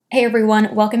Hey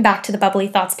everyone, welcome back to the Bubbly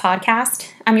Thoughts podcast.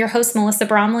 I'm your host, Melissa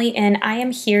Bromley, and I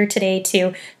am here today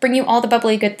to bring you all the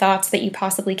bubbly good thoughts that you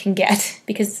possibly can get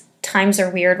because times are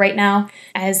weird right now.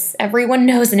 As everyone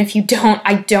knows, and if you don't,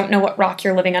 I don't know what rock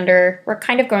you're living under. We're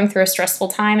kind of going through a stressful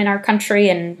time in our country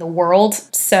and the world,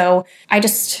 so I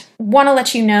just want to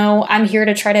let you know I'm here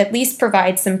to try to at least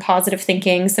provide some positive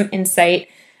thinking, some insight,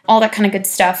 all that kind of good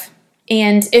stuff.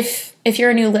 And if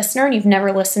you're a new listener and you've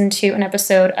never listened to an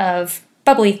episode of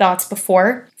Bubbly Thoughts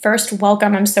before, first,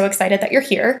 welcome. I'm so excited that you're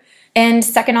here. And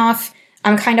second off,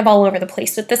 I'm kind of all over the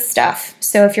place with this stuff.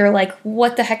 So if you're like,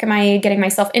 what the heck am I getting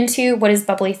myself into? What is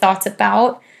Bubbly Thoughts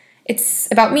about?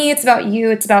 It's about me, it's about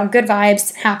you, it's about good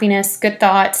vibes, happiness, good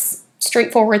thoughts,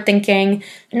 straightforward thinking,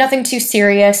 nothing too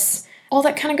serious, all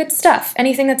that kind of good stuff.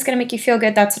 Anything that's going to make you feel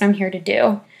good, that's what I'm here to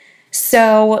do.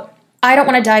 So I don't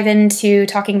want to dive into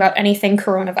talking about anything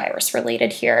coronavirus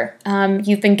related here.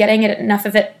 You've been getting enough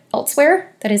of it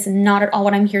elsewhere. That is not at all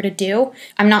what I'm here to do.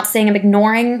 I'm not saying I'm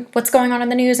ignoring what's going on in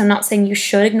the news. I'm not saying you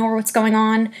should ignore what's going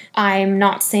on. I'm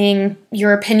not saying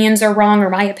your opinions are wrong or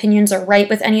my opinions are right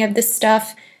with any of this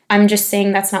stuff. I'm just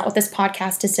saying that's not what this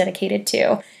podcast is dedicated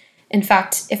to. In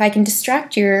fact, if I can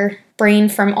distract your brain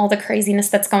from all the craziness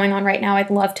that's going on right now, I'd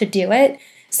love to do it.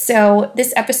 So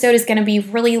this episode is going to be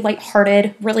really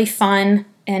lighthearted, really fun,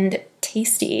 and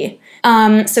tasty.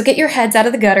 So get your heads out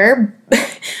of the gutter.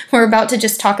 We're about to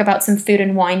just talk about some food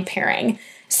and wine pairing.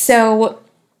 So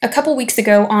a couple weeks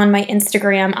ago on my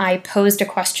Instagram, I posed a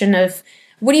question of,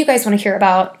 what do you guys want to hear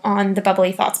about on the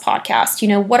Bubbly Thoughts podcast? You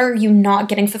know, what are you not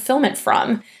getting fulfillment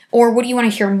from? Or what do you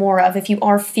want to hear more of if you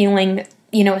are feeling,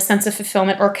 a sense of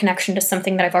fulfillment or connection to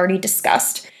something that I've already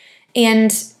discussed?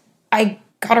 And I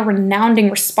got a resounding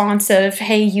response of,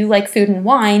 hey, you like food and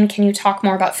wine. Can you talk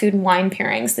more about food and wine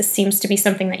pairings? This seems to be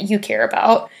something that you care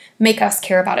about. Make us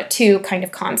care about it too, kind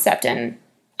of concept. And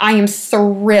I am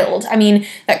thrilled. I mean,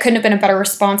 that couldn't have been a better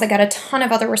response. I got a ton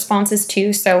of other responses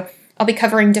too. So I'll be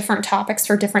covering different topics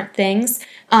for different things.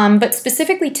 But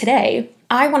specifically today,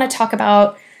 I want to talk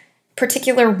about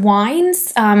particular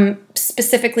wines,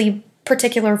 specifically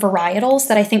particular varietals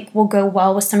that I think will go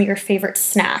well with some of your favorite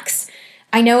snacks.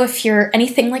 I know if you're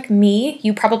anything like me,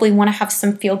 you probably want to have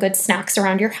some feel-good snacks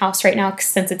around your house right now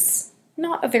since it's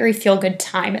not a very feel-good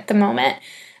time at the moment.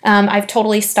 I've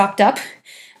totally stocked up.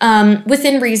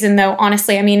 Within reason, though,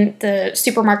 honestly, I mean, the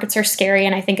supermarkets are scary,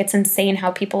 and I think it's insane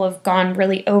how people have gone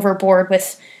really overboard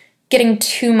with getting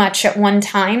too much at one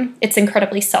time. It's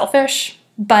incredibly selfish,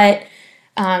 but,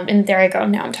 and there I go,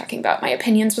 now I'm talking about my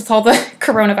opinions with all the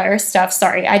coronavirus stuff.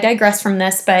 Sorry, I digress from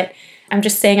this, but I'm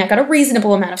just saying I got a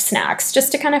reasonable amount of snacks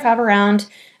just to kind of have around.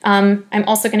 I'm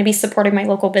also going to be supporting my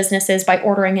local businesses by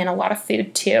ordering in a lot of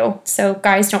food too. So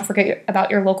guys, don't forget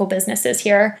about your local businesses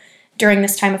here during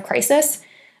this time of crisis.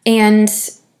 And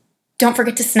don't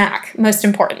forget to snack, most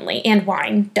importantly, and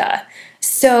wine, duh.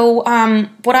 So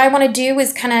what I want to do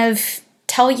is kind of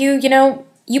tell you,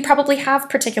 you probably have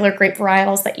particular grape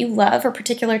varietals that you love or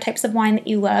particular types of wine that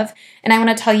you love. And I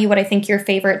want to tell you what I think your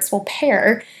favorites will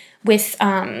pair with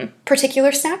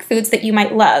particular snack foods that you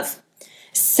might love.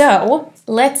 So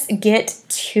let's get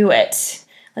to it.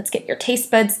 Let's get your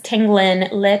taste buds tingling.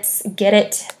 Let's get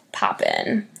it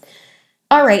poppin'.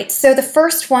 All right, so the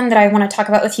first one that I want to talk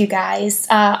about with you guys,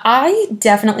 I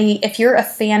definitely, if you're a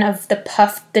fan of the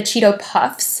Cheeto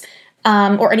Puffs,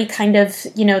 or any kind of,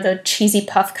 the cheesy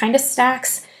puff kind of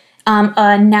snacks,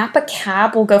 a Napa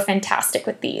Cab will go fantastic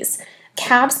with these.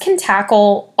 Cabs can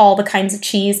tackle all the kinds of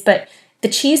cheese, but the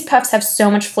cheese puffs have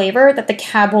so much flavor that the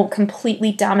Cab won't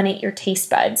completely dominate your taste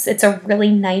buds. It's a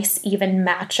really nice, even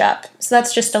matchup. So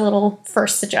that's just a little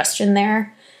first suggestion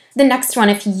there. The next one,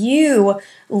 if you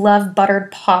love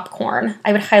buttered popcorn,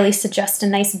 I would highly suggest a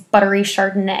nice buttery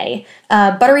Chardonnay.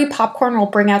 Buttery popcorn will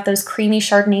bring out those creamy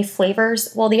Chardonnay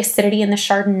flavors, while the acidity in the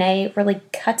Chardonnay really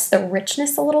cuts the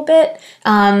richness a little bit.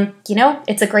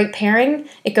 It's a great pairing.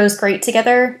 It goes great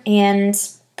together, and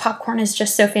popcorn is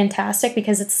just so fantastic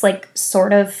because it's like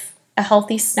sort of a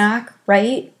healthy snack,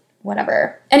 right?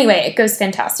 Whatever. Anyway, it goes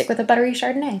fantastic with a buttery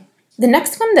Chardonnay. The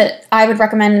next one that I would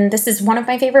recommend, and this is one of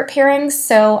my favorite pairings,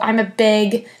 so I'm a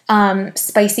big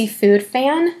spicy food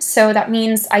fan, so that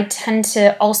means I tend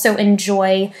to also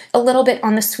enjoy a little bit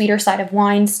on the sweeter side of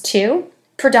wines too.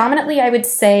 Predominantly, I would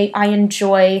say I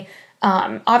enjoy,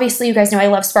 obviously you guys know I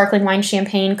love sparkling wine,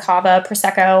 champagne, cava,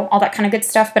 prosecco, all that kind of good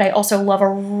stuff, but I also love a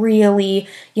really,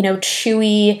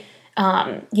 chewy,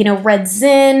 red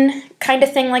zin kind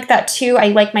of thing like that too. I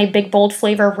like my big bold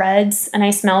flavor reds, a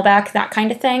nice Malbec, that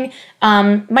kind of thing.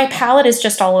 My palate is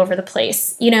just all over the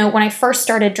place. When I first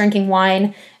started drinking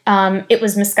wine, it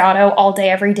was Moscato all day,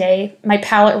 every day. My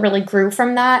palate really grew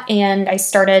from that, and I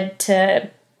started to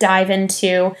dive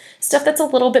into stuff that's a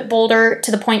little bit bolder,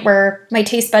 to the point where my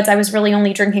taste buds, I was really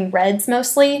only drinking reds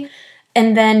mostly.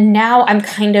 And then now I'm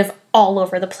kind of all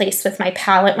over the place with my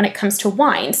palate when it comes to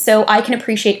wine. So I can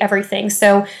appreciate everything.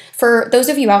 So for those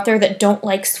of you out there that don't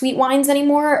like sweet wines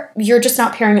anymore, you're just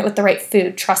not pairing it with the right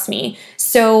food, trust me.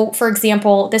 So for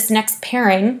example, this next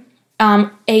pairing,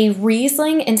 a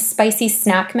Riesling and spicy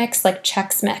snack mix like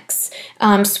Chex Mix.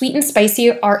 Sweet and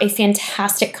spicy are a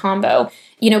fantastic combo.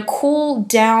 Cool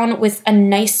down with a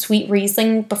nice sweet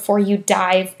Riesling before you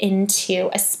dive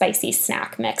into a spicy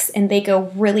snack mix, and they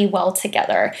go really well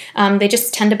together. They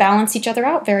just tend to balance each other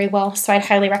out very well, so I'd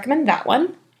highly recommend that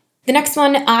one. The next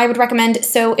one I would recommend,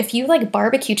 so if you like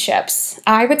barbecue chips,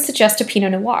 I would suggest a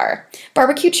Pinot Noir.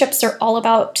 Barbecue chips are all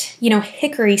about,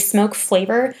 hickory smoke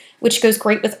flavor, which goes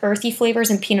great with earthy flavors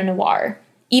in Pinot Noir.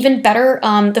 Even better,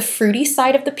 the fruity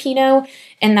side of the Pinot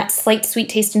and that slight sweet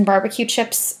taste in barbecue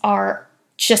chips are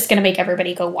just going to make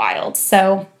everybody go wild.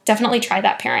 So definitely try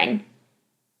that pairing.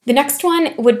 The next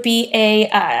one would be a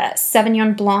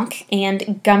Sauvignon Blanc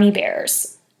and gummy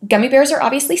bears. Gummy bears are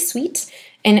obviously sweet,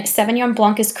 and Sauvignon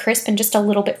Blanc is crisp and just a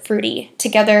little bit fruity.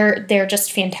 Together, they're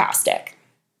just fantastic.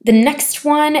 The next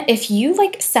one, if you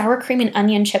like sour cream and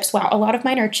onion chips, wow, a lot of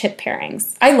mine are chip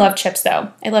pairings. I love chips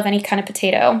though. I love any kind of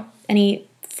potato, any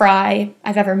fry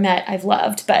I've ever met, I've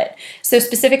loved. But so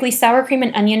specifically sour cream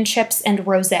and onion chips and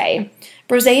rosé.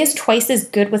 Rosé is twice as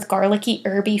good with garlicky,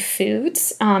 herby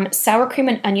foods. Sour cream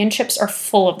and onion chips are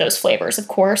full of those flavors, of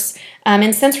course.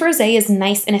 And since rosé is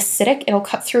nice and acidic, it'll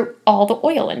cut through all the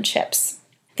oil in chips.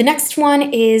 The next one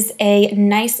is a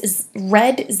nice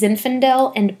red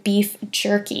Zinfandel and beef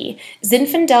jerky.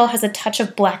 Zinfandel has a touch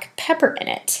of black pepper in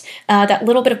it. That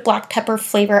little bit of black pepper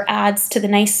flavor adds to the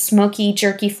nice smoky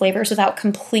jerky flavors without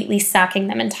completely sacking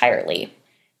them entirely.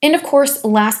 And of course,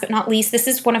 last but not least, this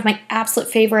is one of my absolute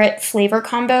favorite flavor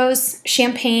combos,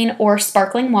 champagne or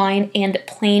sparkling wine and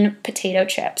plain potato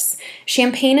chips.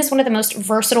 Champagne is one of the most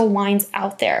versatile wines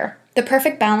out there. The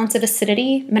perfect balance of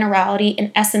acidity, minerality,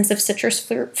 and essence of citrus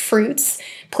fruits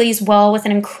plays well with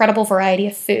an incredible variety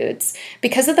of foods.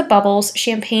 Because of the bubbles,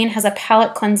 champagne has a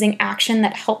palate cleansing action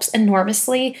that helps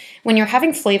enormously when you're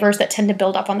having flavors that tend to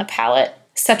build up on the palate,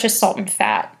 such as salt and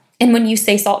fat. And when you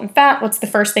say salt and fat, what's the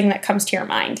first thing that comes to your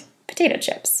mind? Potato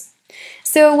chips.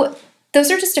 So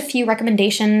those are just a few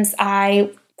recommendations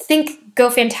I think go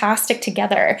fantastic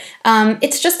together.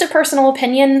 It's just a personal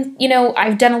opinion.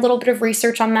 I've done a little bit of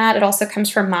research on that. It also comes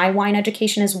from my wine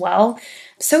education as well.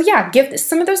 So yeah, give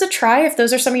some of those a try. If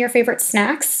those are some of your favorite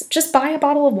snacks, just buy a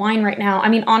bottle of wine right now. I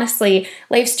mean, honestly,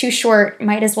 life's too short.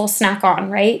 Might as well snack on,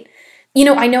 right?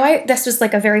 I know this was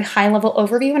like a very high-level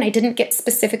overview, and I didn't get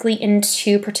specifically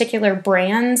into particular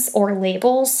brands or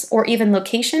labels or even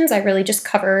locations. I really just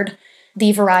covered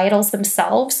the varietals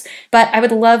themselves, but I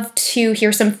would love to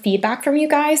hear some feedback from you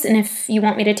guys, and if you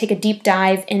want me to take a deep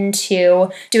dive into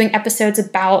doing episodes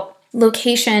about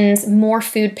locations, more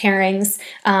food pairings,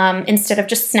 instead of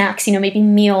just snacks, maybe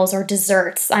meals or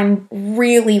desserts. I'm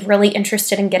really, really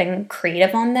interested in getting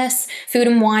creative on this. Food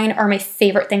and wine are my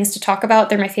favorite things to talk about.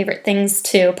 They're my favorite things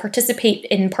to participate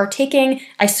in partaking.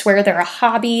 I swear they're a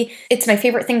hobby. It's my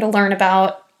favorite thing to learn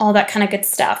about, all that kind of good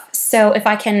stuff. So if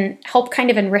I can help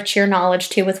kind of enrich your knowledge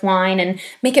too with wine and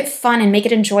make it fun and make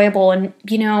it enjoyable and,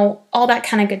 all that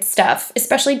kind of good stuff,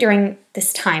 especially during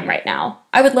this time right now,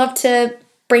 I would love to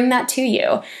bring that to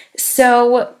you.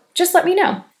 So just let me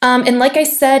know. And like I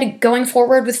said, going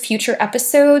forward with future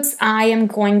episodes, I am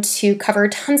going to cover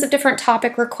tons of different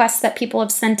topic requests that people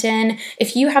have sent in.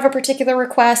 If you have a particular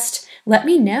request, let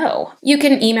me know. You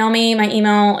can email me. My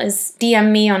email is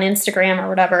DM me on Instagram or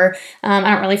whatever. I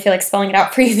don't really feel like spelling it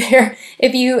out for you there.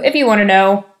 If you want to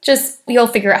know, you'll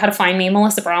figure out how to find me.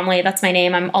 Melissa Bromley, that's my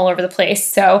name. I'm all over the place.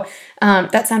 So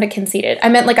that sounded conceited. I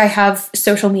meant like I have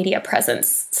social media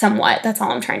presence somewhat. That's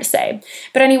all I'm trying to say.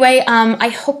 But anyway, I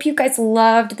hope you guys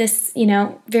loved this,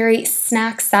 very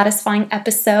snack satisfying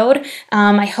episode.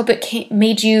 I hope it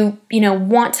made you,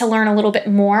 want to learn a little bit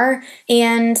more.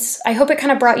 And I hope it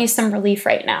kind of brought you some relief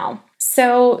right now.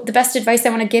 So the best advice I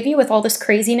want to give you with all this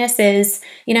craziness is,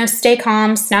 stay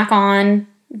calm, snack on,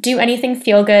 do anything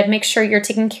feel good, make sure you're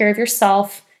taking care of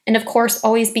yourself, and of course,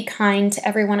 always be kind to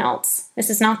everyone else. This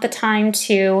is not the time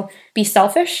to be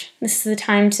selfish. This is the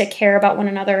time to care about one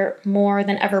another more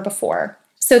than ever before.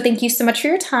 So thank you so much for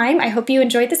your time. I hope you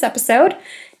enjoyed this episode.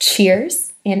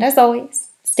 Cheers, and as always,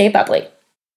 stay bubbly.